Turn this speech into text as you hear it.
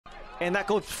And that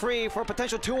goes free for a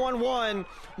potential 2-on-1.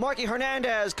 Marky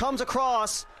Hernandez comes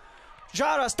across.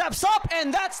 Jara steps up,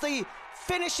 and that's the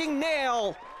finishing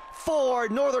nail for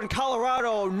Northern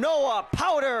Colorado. Noah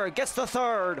Powder gets the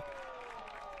third.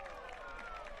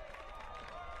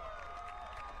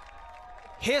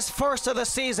 His first of the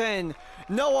season.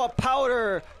 Noah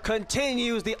Powder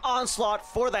continues the onslaught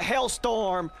for the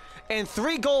Hailstorm, and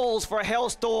 3 goals for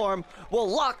Hailstorm will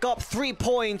lock up 3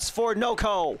 points for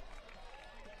NoCo.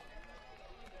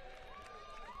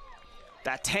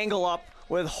 That tangle up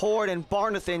with Horde and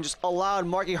Barnathan just allowed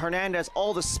Marky Hernandez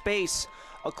all the space.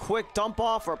 A quick dump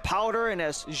off for Powder, and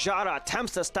as Jara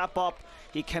attempts to step up,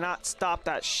 he cannot stop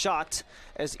that shot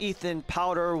as Ethan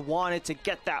Powder wanted to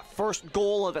get that first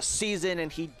goal of the season,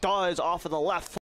 and he does off of the left.